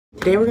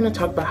Today we're going to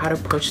talk about how to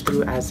push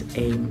through as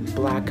a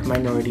black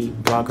minority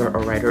blogger or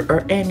writer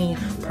or any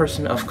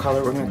person of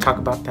color. We're going to talk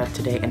about that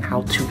today and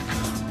how to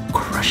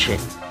crush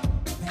it.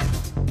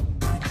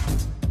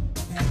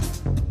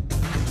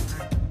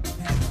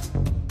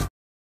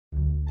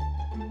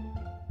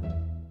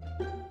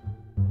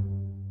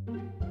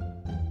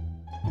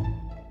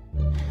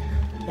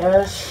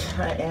 Yes,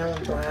 I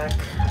am black.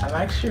 I'm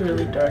actually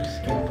really dark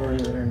skinned,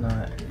 believe it or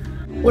not.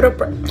 What up,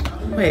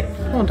 wait,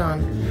 hold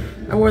on.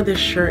 I wore this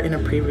shirt in a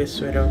previous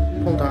video.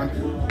 Hold on.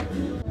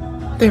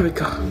 There we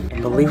go.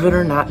 And believe it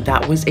or not,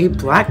 that was a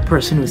black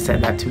person who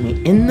said that to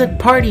me in the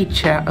party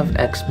chat of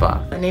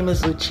Xbox. My name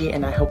is Lucci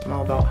and I help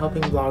all about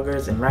helping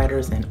bloggers and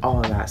writers and all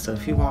of that. So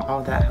if you want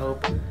all that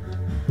help,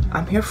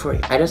 I'm here for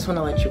you. I just want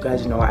to let you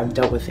guys know I've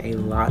dealt with a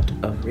lot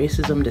of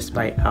racism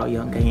despite how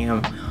young I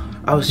am.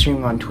 I was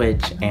streaming on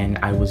Twitch and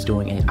I was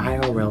doing an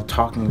IRL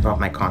talking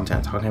about my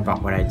content, talking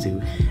about what I do,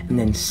 and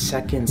then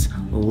seconds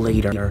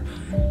later,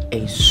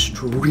 a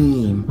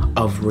stream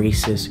of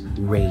racist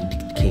raid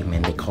came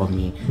in. They called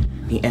me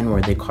the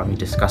N-word, they called me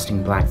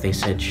disgusting black, they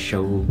said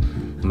show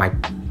my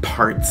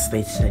parts,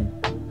 they said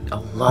a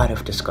lot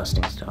of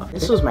disgusting stuff.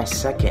 This was my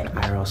second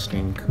IRL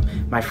stream.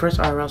 My first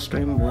IRL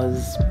stream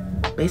was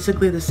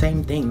basically the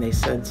same thing. They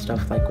said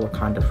stuff like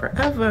Wakanda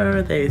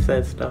forever, they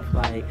said stuff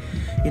like,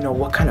 you know,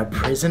 what kind of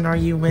prison are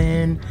you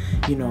in,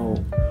 you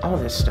know, all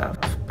this stuff.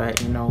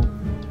 But you know,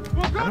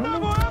 I don't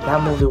know.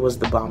 That movie was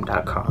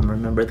thebomb.com.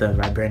 Remember the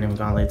vibranium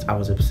gauntlets? I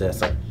was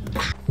obsessed. Like,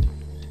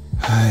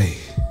 hi.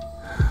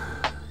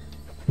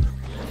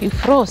 You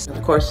froze.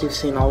 Of course, you've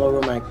seen all over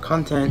my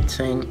content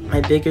saying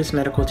my biggest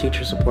medical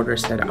teacher supporter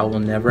said I will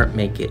never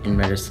make it in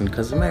medicine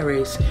because of my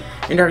race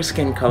and dark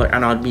skin color,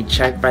 and I'll be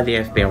checked by the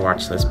FBI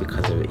Watchlist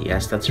because of it.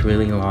 Yes, that's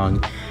really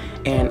long.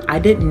 And I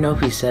didn't know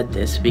he said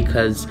this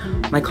because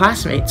my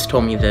classmates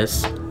told me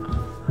this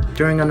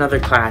during another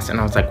class,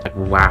 and I was like,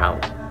 wow,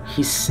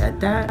 he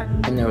said that?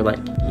 And they were like,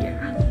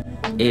 yeah.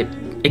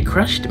 It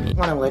crushed me. I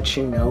want to let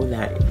you know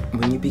that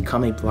when you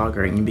become a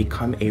blogger and you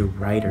become a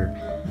writer,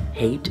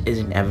 hate is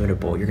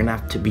inevitable. You're gonna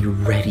have to be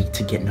ready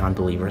to get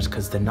non-believers,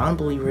 because the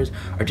non-believers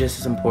are just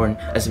as important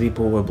as the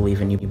people who will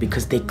believe in you,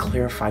 because they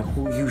clarify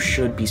who you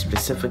should be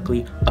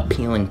specifically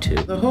appealing to.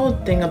 The whole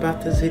thing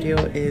about this video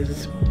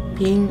is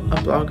being a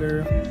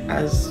blogger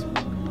as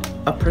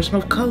a person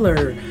of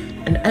color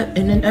in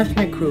an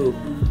ethnic group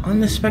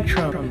on the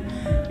spectrum.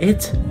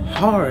 It's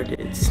hard.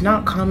 It's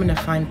not common to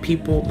find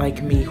people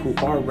like me who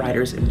are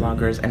writers and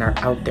bloggers and are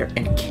out there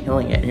and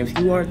killing it. And if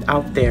you are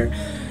out there,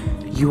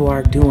 you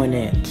are doing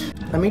it.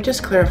 Let me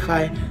just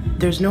clarify,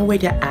 there's no way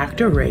to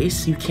act a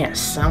race. You can't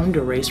sound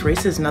a race.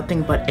 Race is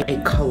nothing but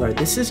a color.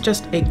 This is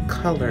just a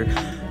color.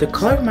 The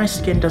color of my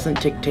skin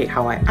doesn't dictate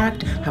how I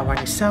act, how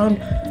I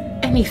sound,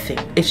 anything.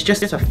 It's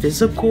just a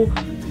physical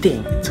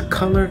thing. It's a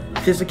color,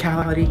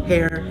 physicality,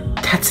 hair,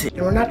 that's it.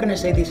 And we're not gonna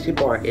say these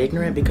people are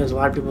ignorant, because a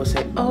lot of people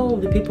say, oh,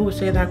 the people who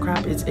say that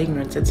crap is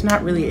ignorance. It's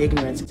not really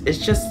ignorance. It's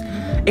just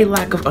a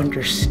lack of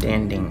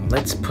understanding.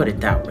 Let's put it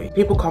that way.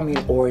 People call me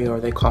an Oreo, or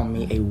they call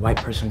me a white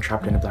person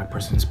trapped in a black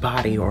person's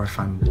body, or if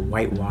I'm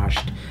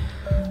whitewashed.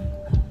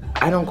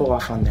 I don't go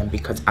off on them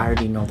because I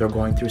already know they're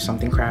going through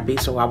something crappy,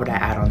 so why would I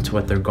add on to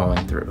what they're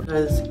going through?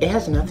 Because it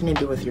has nothing to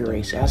do with your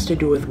race. It has to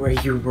do with where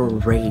you were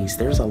raised.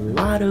 There's a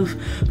lot of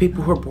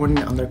people who are born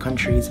in other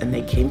countries and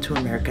they came to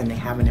America and they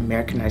have an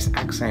Americanized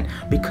accent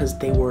because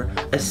they were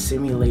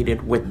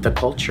assimilated with the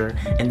culture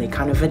and they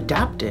kind of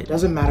adapted. It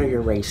doesn't matter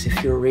your race.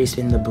 If you're raised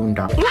in the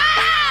boondocks,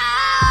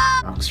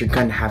 you're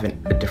gonna have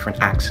a different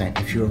accent.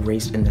 If you're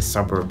raised in the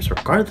suburbs,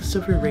 regardless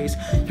of your race,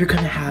 you're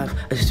gonna have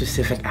a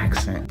specific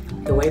accent.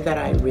 The way that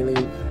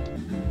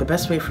the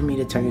best way for me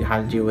to tell you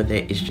how to deal with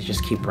it is to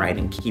just keep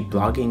writing, keep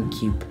blogging,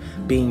 keep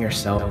being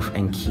yourself,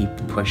 and keep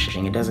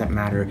pushing. It doesn't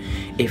matter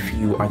if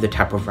you are the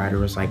type of writer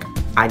who's like,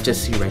 I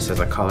just see race as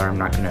a color, I'm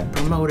not gonna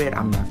promote it,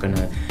 I'm not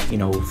gonna, you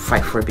know,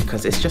 fight for it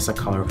because it's just a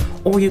color.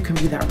 Or you can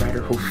be that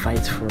writer who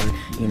fights for,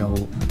 you know,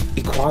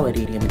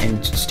 equality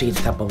and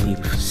states that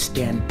belief,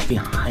 stand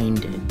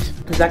behind it.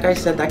 Because like I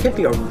said, that could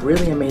be a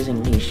really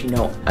amazing niche. You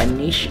know, a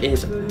niche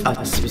is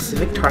a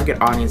specific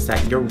target audience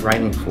that you're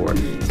writing for.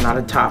 It's not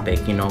a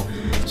topic, you know.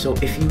 So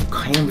if you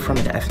came from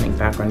an ethnic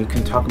background, you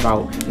can talk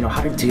about, you know,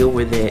 how to deal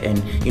with it,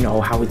 and, you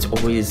know, how it's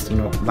always, you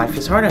know, life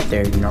is hard out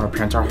there. You know, our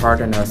parents are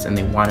hard on us and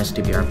they want us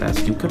to be our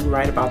best. You could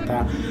write about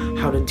that,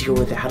 how to deal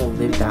with it, how to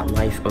live that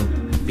life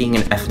of being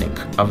an ethnic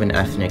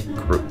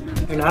group.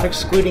 You're not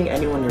excluding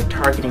anyone, you're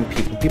targeting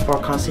people. People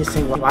are constantly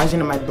saying, why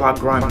isn't my blog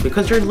growing?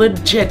 Because you're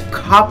legit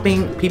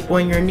copying people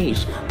in your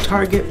niche.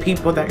 Target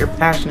people that you're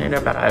passionate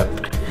about.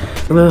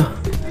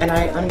 And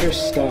I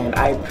understand,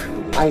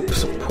 I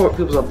support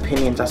people's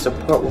opinions, I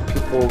support what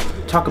people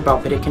talk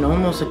about, but it can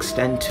almost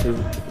extend to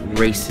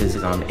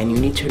racism, and you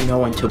need to know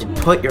when to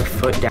put your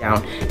foot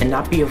down and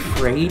not be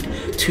afraid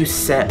to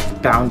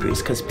set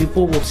boundaries, because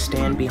people will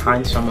stand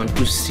behind someone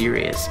who's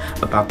serious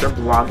about their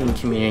blogging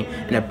community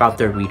and about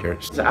their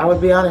readers. So I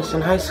would be honest,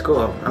 in high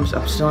school, I'm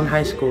still in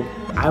high school,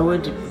 I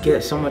would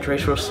get so much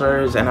racial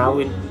slurs and I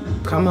would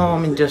come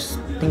home and just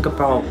think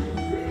about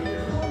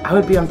I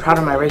would be unproud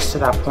of my race to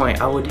that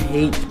point. I would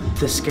hate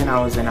the skin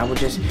I was in. I would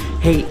just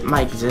hate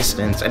my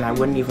existence, and I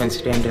wouldn't even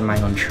stand in my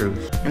own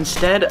truth.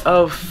 Instead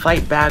of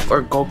fight back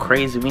or go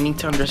crazy, we need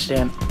to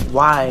understand,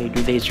 why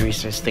do these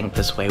racists think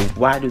this way?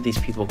 Why do these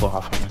people go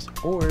off on us?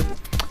 Or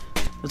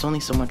there's only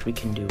so much we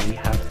can do. We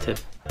have to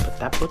put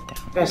that foot down.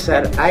 Like I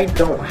said, I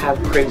don't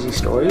have crazy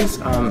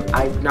stories.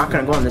 I'm not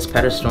gonna go on this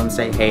pedestal and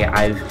say, hey,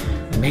 I've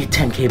made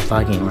 10K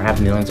blogging or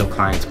have millions of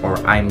clients or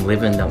I'm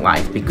living the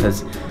life,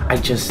 because I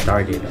just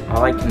started.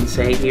 All I can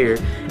say here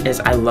is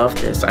I love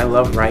this. I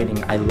love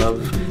writing. I love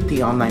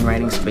the online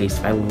writing space.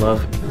 I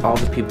love all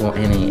the people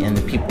in it, and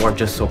the people are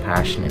just so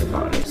passionate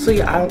about it. So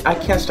yeah, I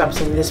can't stop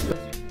saying this, but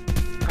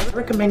I would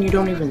recommend you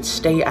don't even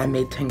stay I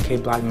made 10K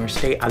blogging or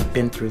stay I've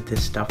been through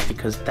this stuff,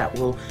 because that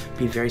will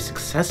be very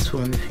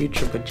successful in the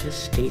future. But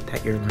just state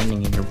that you're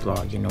learning in your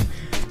blog, you know.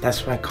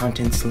 That's why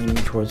content's leaning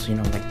towards, you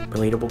know, like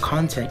relatable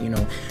content, you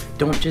know.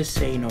 Don't just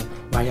say, you know,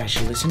 why I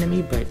should listen to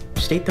me, but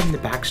state them the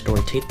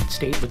backstory,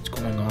 state what's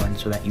going on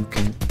so that you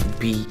can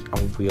be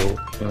a real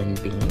human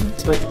being.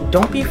 But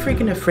don't be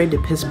freaking afraid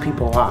to piss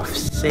people off.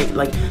 Say,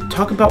 like,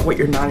 talk about what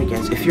you're not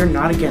against. If you're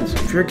against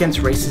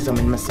racism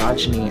and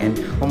misogyny and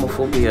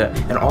homophobia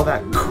and all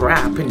that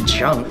crap and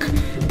junk,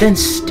 then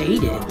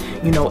state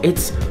it. You know,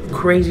 it's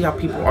crazy how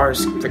people are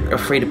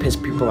afraid to piss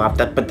people off,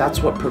 but that's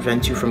what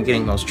prevents you from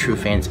getting those true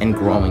fans and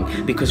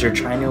growing, because you're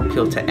trying to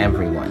appeal to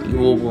everyone. You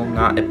will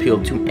not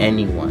appeal to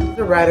anyone. As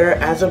a writer,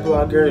 as a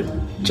blogger,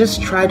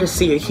 just try to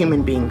see a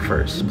human being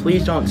first.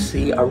 Please don't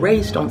see a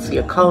race, don't see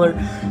a color,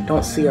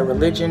 don't see a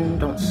religion,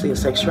 don't see a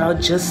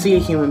sexuality, just see a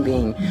human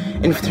being.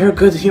 And if they're a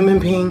good human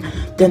being,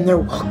 then they're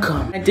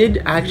welcome. I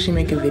did actually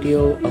make a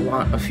video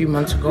a few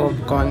months ago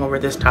going over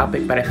this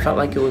topic, but I felt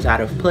like it was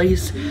out of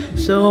place,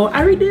 so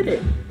I redid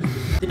it.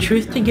 The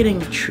truth to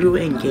getting true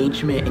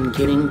engagement and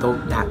getting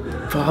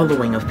that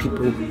following of people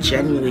who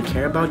genuinely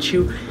care about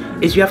you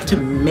is you have to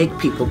make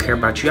people care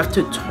about you. You have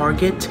to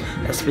target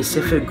a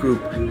specific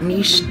group,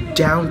 niche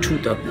down to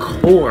the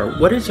core.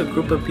 What is a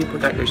group of people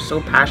that you're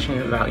so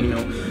passionate about, you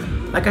know?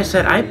 Like I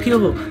said, I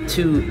appeal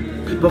to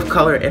people of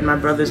color and my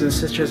brothers and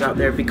sisters out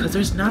there, because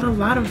there's not a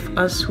lot of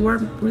us who are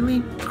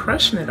really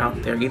crushing it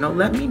out there, you know.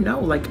 Let me know,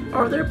 like,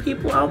 are there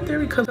people out there?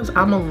 Because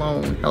I'm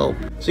alone, help.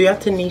 So you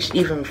have to niche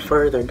even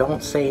further.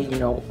 Don't say, you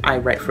know, I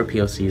write for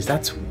POCs.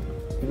 That's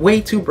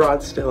way too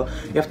broad still.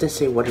 You have to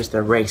say, what is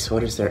their race,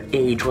 what is their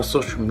age, what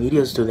social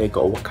medias do they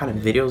go, what kind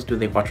of videos do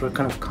they watch, what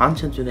kind of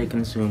content do they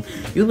consume.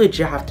 You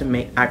legit have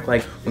to act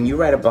like when you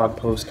write a blog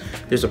post,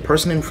 there's a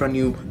person in front of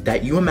you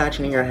that you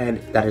imagine in your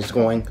head that is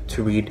going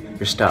to read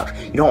your stuff.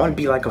 You don't want to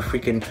be like a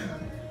freaking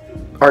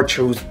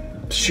archer who's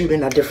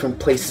shooting at different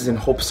places and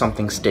hope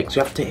something sticks.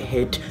 You have to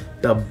hit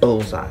the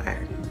bullseye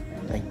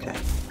like that.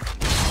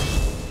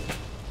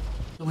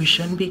 We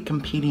shouldn't be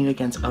competing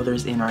against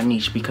others in our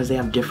niche, because they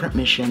have different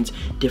missions,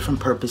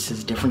 different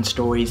purposes, different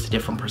stories,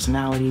 different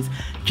personalities.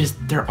 Just,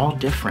 they're all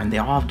different. They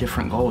all have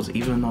different goals,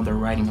 even though they're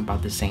writing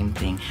about the same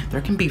thing. There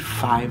can be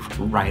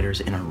 5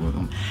 writers in a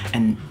room,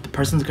 and the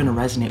person's gonna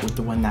resonate with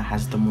the one that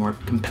has the more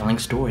compelling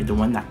story, the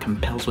one that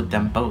compels with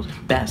them both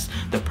best,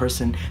 the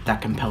person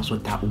that compels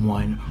with that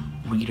one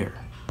reader.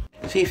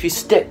 See, if you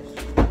stick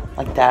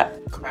like that,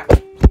 crap.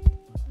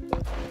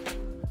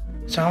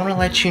 So I want to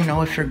let you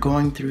know, if you're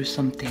going through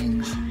some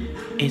things,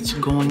 it's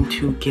going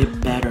to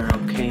get better,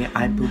 okay?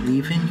 I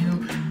believe in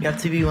you. You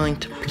have to be willing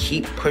to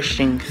keep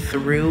pushing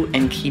through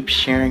and keep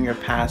sharing your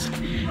past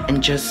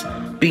and just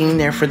being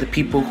there for the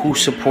people who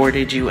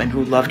supported you and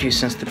who loved you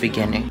since the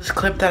beginning. This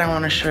clip that I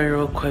want to show you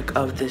real quick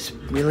of this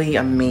really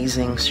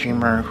amazing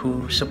streamer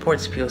who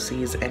supports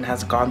POCs and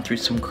has gone through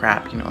some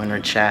crap, you know, in her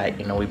chat.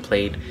 You know, we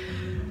played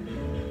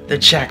the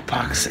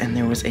Jackbox, and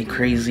there was a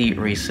crazy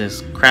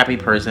racist crappy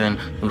person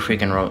who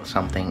freaking wrote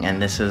something,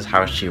 and this is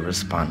how she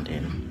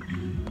responded.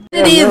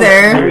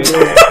 Either.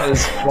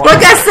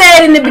 Like I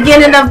said in the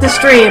beginning of the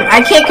stream,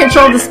 I can't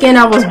control the skin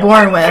I was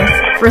born with.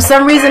 For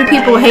some reason,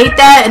 people hate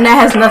that, and that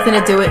has nothing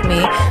to do with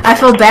me. I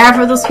feel bad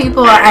for those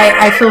people.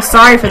 I feel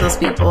sorry for those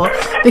people,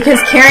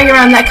 because carrying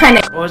around that kind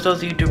of... What was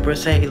those YouTubers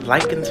say?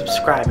 Like and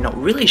subscribe. No,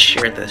 really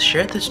share this.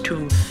 Share this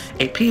to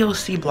a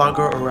POC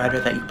blogger or writer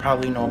that you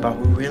probably know about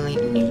who really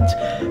needs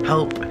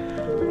help.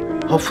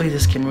 Hopefully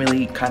this can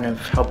really kind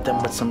of help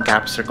them with some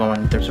gaps they're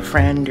going. There's a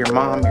friend, your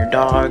mom, your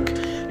dog,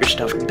 your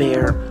stuffed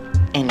bear,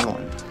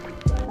 anyone.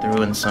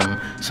 Through in some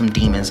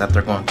demons that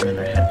they're going through in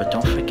their head. But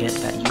don't forget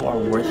that you are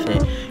worth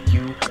it.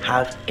 You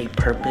have a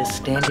purpose.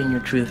 Stand in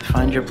your truth.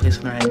 Find your place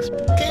in the ranks.